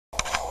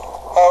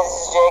Hey,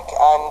 this is Jake.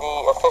 I'm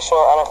the official,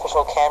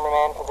 unofficial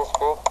cameraman for this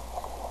group.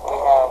 We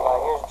have,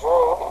 here's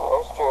Drew.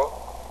 There's Drew.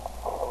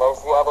 And there's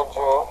the other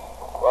Drew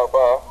right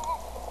there.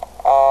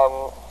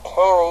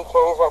 Kaylee's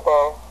right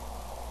there.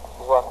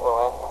 She's walking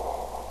away.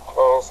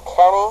 There's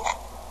Kenny.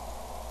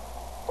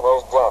 And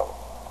there's Dylan.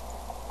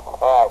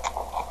 Alright.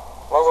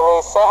 There's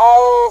Elise. Say hi,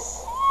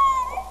 Elise.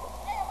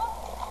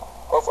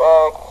 That's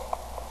Eric.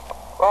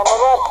 Run.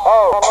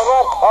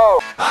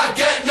 Oh. I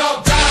get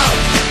knocked down,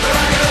 but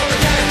I get up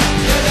again.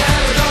 You're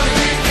never gonna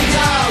keep me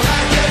down.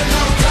 I get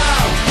knocked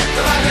down,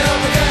 but I get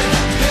up again.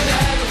 You're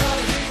never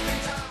gonna keep me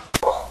down.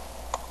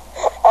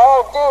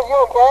 Oh, dude, you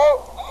okay?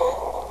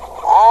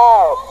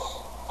 Ouch.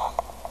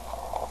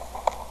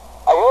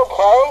 Are you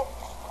okay?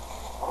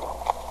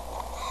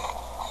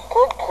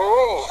 Good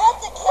grief. Cut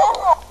the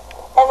camera.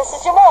 And this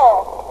is Jamal.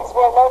 Because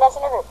we have no one else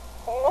in our group.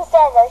 You're the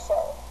star of our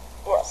show.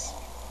 Yes.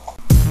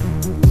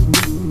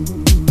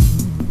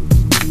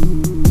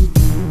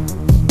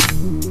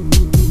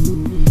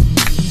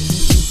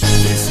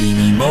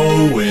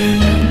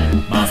 Mowing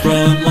my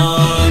front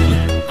lawn.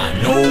 I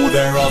know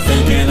they're all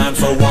thinking I'm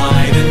so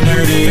wide and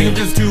nerdy. Think I'm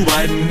just too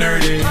wide and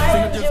nerdy.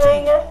 I'm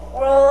doing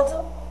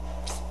world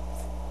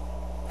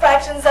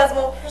fractions,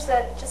 decimal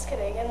percent, just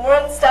kidding, and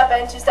one step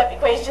and two-step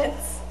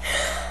equations.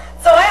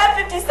 So I have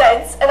 50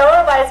 cents, and I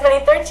want to buy as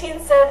many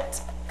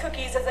 13-cent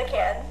cookies as I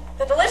can.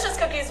 The delicious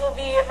cookies will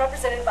be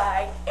represented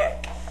by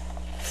Eric.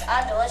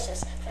 I'm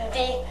delicious. From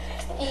D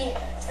to the E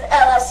to the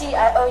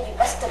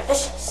L-I-C-I-O-U-S,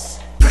 delicious.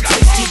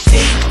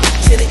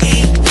 To the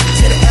E,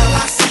 to the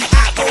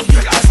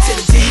L-I-C-I-O-U-S, to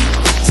the D,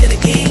 to the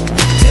E,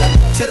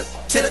 to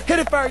the hit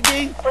it,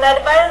 Fergie. When I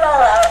divide it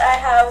all out, I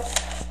have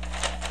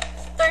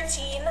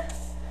 13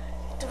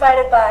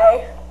 divided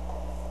by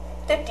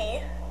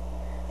 50.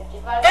 50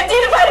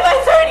 divided by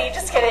 30,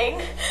 just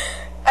kidding.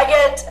 I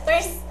get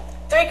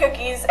three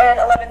cookies and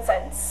 11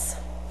 cents.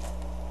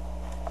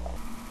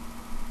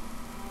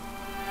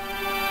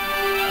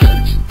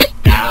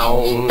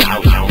 Down,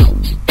 down,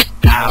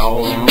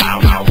 down,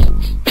 down,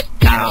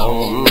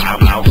 down,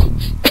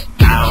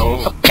 down.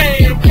 Okay.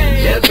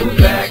 Yes, I'm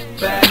back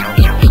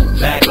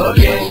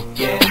again.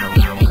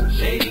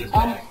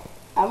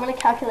 I'm going to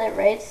calculate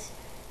rates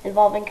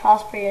involving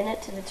cost per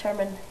unit to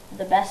determine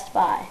the best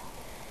buy.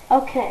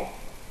 Okay,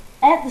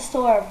 at the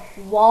store of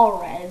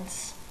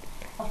Walreds,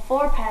 a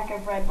 4-pack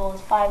of Red Bull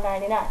is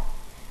 $5.99,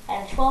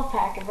 and a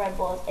 12-pack of Red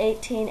Bull is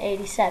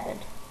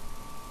 $18.87.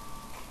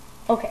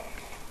 Okay,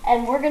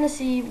 and we're going to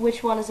see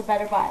which one is a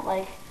better buy.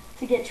 Like,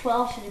 to get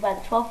 12, should you buy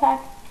the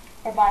 12-pack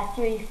or buy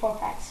 3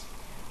 4-packs?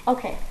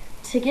 Okay,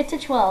 to get to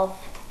 12,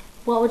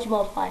 what would you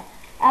multiply?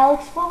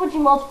 Alex, what would you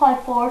multiply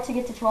 4 to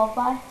get to 12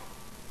 by?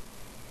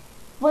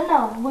 Well,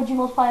 no, would you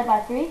multiply it by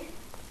 3?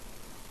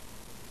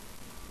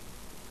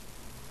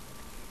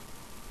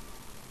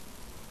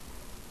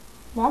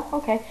 No?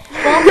 Okay.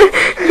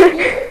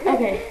 Well,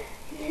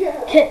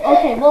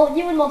 okay, well,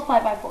 you would multiply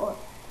it by 4.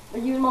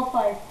 But you would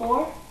multiply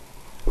 4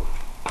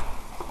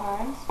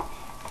 times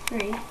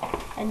 3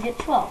 and get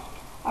 12.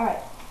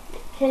 Alright.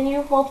 Can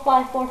you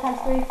multiply 4 times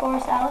 3 for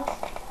us, Alex?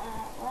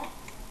 What?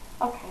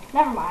 Okay,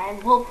 never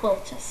mind. We'll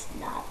just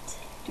not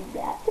do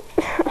that.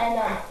 And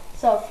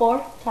so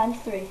 4 times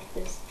 3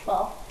 is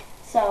 12.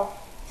 So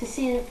to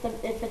see if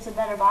it's a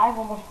better buy,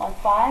 we'll multiply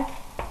 5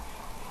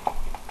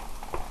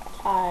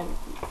 times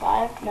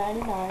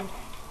 $5.99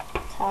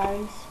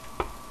 times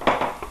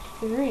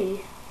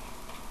 3,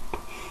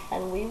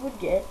 and we would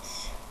get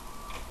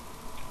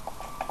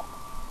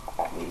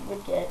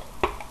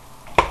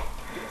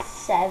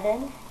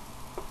 7.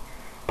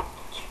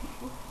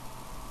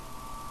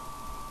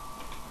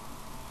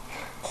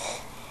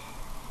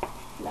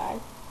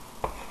 9,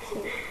 2,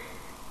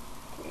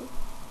 3,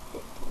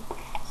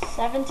 15,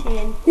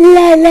 17.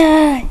 La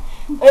la.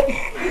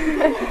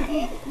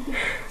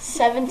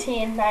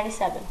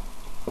 17.97.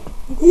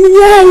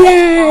 La la.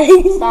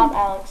 Stop,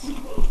 Alex,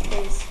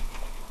 please.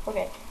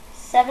 Okay,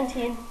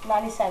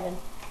 17.97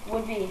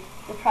 would be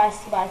the price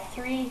to buy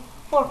 3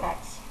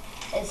 4-packs.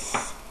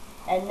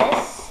 And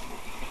this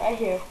right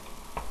here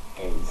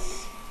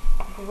is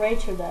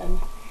greater than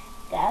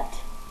that.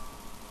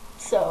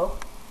 So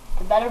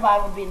the better buy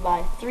would be to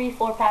buy 3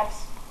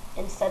 4-packs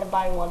instead of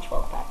buying 1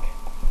 12-pack.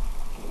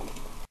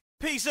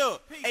 Peace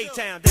up,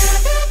 A-Town.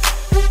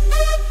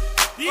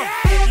 Yeah.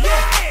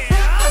 Okay.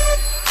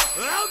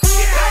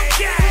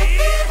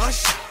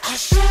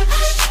 Let's go.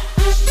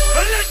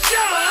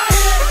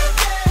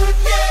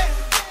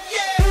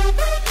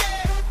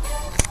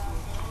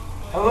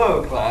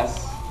 Hello, class.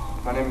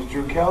 My name is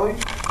Drew Kelly.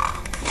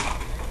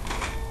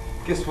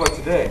 Guess what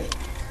today?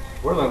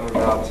 We're learning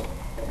about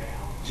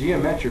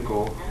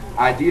geometrical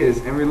ideas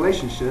and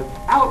relationship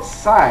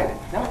outside,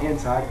 not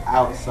inside,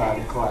 outside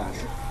of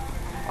class.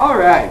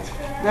 Alright,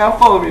 now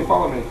follow me,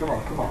 come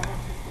on.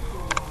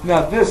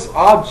 Now this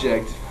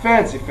object,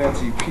 fancy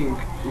pink,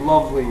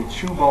 lovely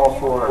chew ball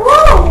for...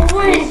 Whoa,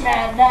 wait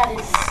man, that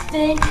is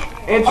stink.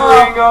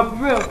 Entering up...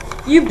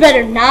 You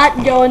better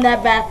not go in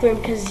that bathroom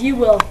because you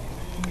will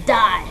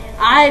die.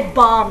 I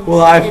bombed.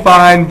 Will I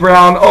find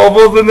brown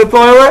ovals in the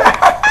toilet?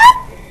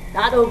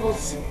 Not not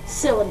ovals,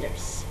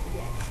 cylinders.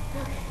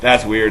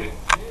 That's weird.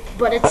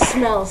 But it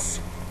smells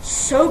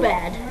so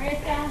bad.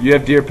 You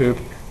have deer poop.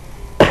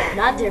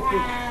 Not deer poop.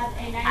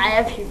 I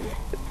have human.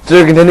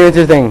 So continue with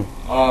your thing.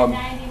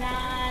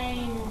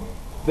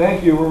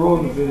 Thank you. We're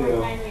rolling the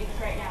video.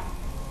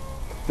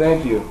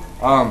 Thank you.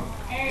 Well,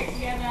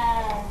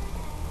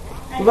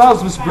 that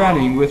was Miss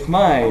Browning with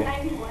my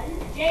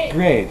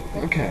grade.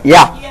 Okay.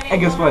 Yeah.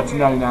 And guess what? It's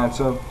 99,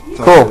 so it's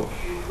all Cool.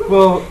 good.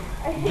 Well,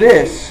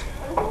 this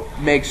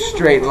makes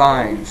straight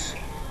lines.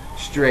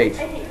 Straight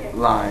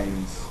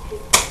lines.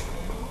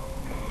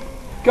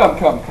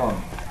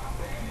 Come.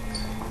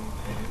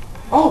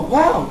 Oh,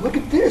 wow. Look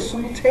at this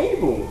on the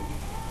table.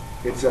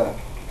 It's a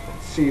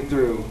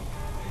see-through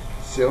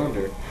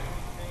cylinder.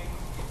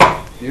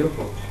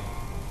 Beautiful.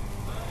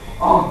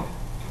 Oh,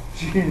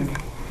 jeez.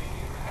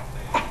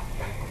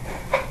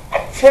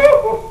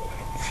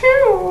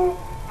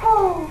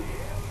 Oh.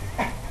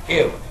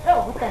 Ew.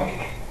 Oh, what the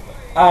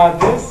heck?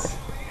 This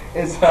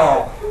is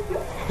a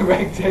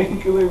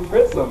rectangular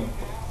prism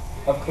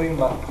of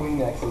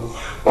Kleenexes.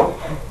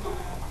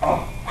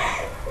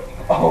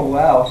 Oh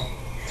wow.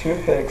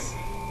 Toothpicks.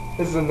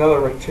 This is another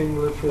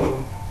rectangular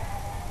prism.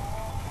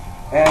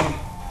 And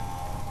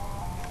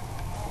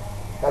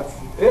that's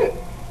it.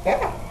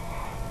 Yeah.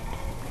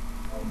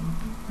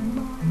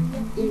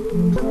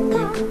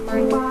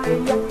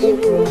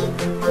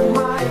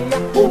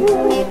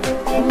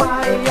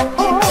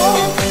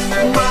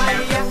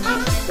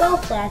 Well,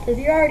 class, as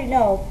you already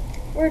know,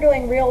 we're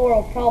doing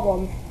real-world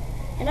problems,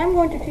 and I'm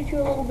going to teach you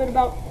a little bit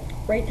about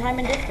rate, time,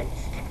 and distance.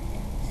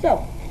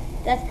 So,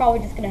 that's probably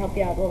just going to help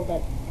you out a little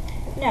bit.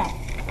 Now,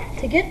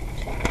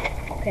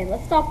 okay,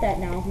 let's stop that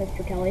now,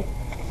 Mr. Kelly.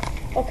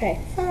 Okay,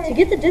 to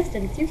get the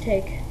distance, you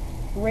take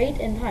rate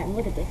and time.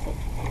 Look at this.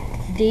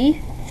 D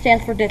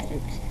stands for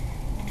distance.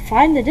 To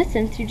find the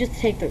distance, you just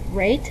take the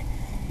rate,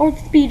 or the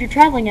speed you're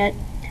traveling at,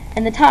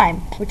 and the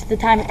time, which is the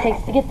time it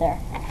takes to get there.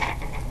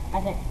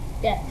 I think.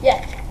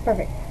 Yeah,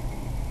 perfect.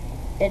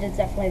 It is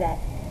definitely that.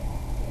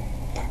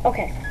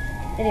 Okay,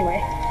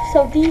 anyway,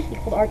 so D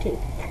equals RT.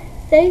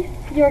 Say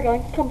you're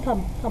going, come.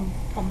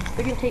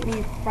 Videotape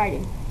me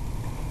riding.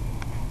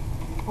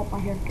 Oh, my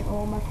hair's getting a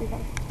little messy.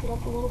 Get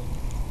up a little.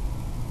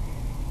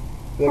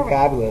 Look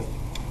fabulous.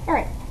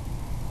 Alright.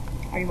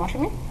 Are you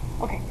watching me?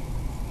 Okay.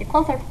 Get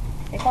closer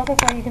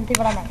so you can see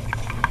what I'm at.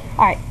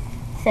 Alright.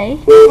 Say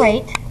your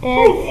rate is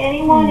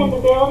Anyone in the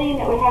building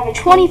that would have a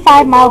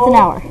 25 miles an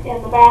hour.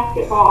 in the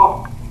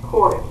basketball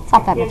court.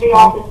 Stop that, Give Mr. the Kelly.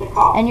 office a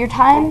call. And your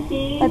time, A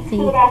key let's see,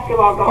 to the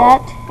basketball goal.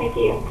 that, Thank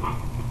you.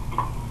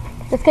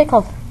 just get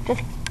close.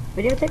 Just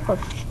videotape close.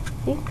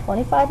 See,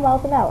 25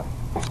 miles an hour.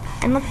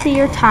 And let's see,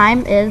 your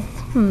time is,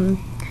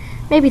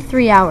 maybe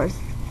 3 hours.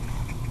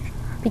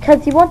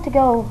 Because you want to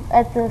go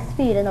at the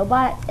speed and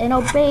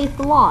obey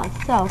the laws.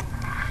 So,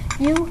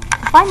 to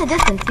find the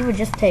distance, you would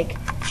just take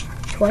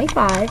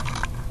 25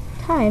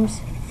 times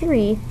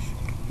 3,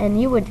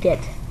 and you would get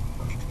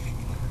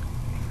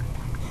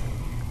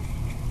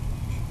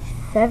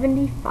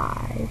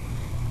 75.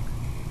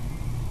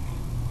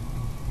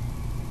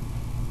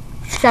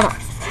 Shut up.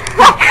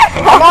 No.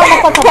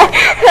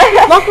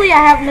 Luckily, I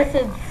have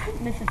Mrs.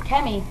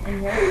 Kemi in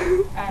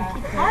here.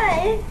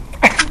 Hi.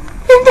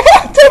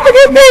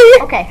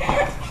 Okay.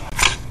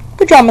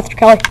 Good job, Mr.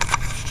 Kelly.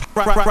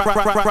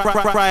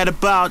 Right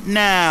about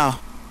now,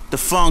 the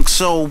Funk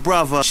Soul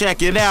Brother.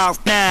 Check it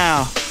out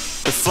now,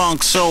 the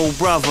Funk Soul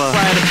Brother.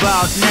 Right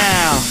about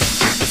now,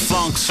 the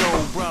Funk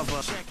Soul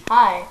Brother.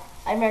 Hi,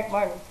 I'm Eric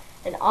Martin,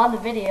 and on the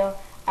video,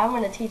 I'm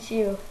going to teach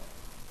you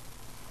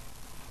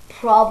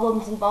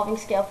problems involving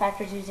scale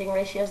factors using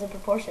ratios and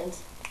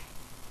proportions.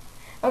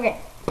 Okay,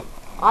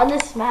 on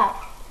this map,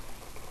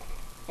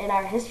 in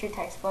our history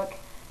textbook,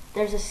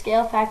 there's a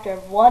scale factor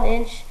of 1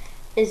 inch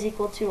is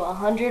equal to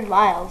 100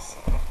 miles.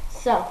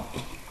 So,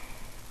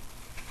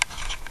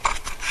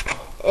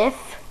 if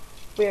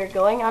we're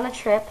going on a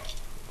trip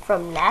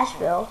from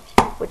Nashville,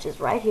 which is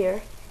right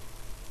here,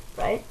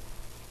 this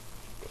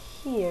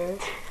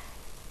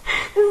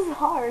is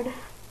hard.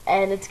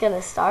 And it's going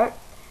to start,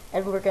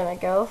 and we're going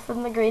to go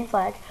from the green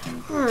flag.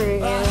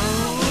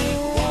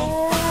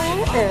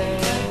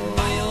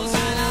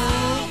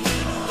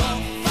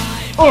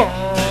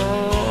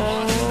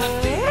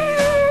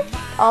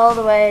 All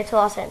the way to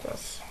Los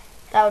Angeles.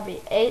 That would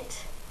be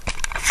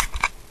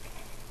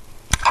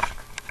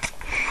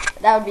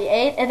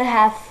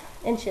 8.5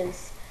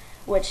 inches,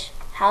 which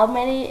how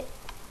many,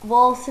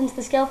 well, since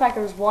the scale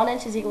factor is 1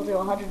 inch is equal to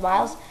 100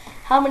 miles,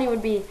 how many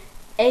would be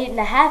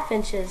 8.5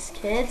 inches,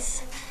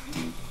 kids?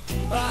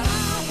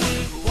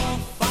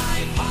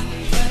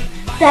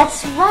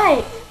 That's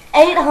right,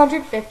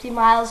 850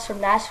 miles from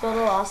Nashville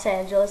to Los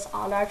Angeles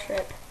on our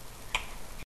trip.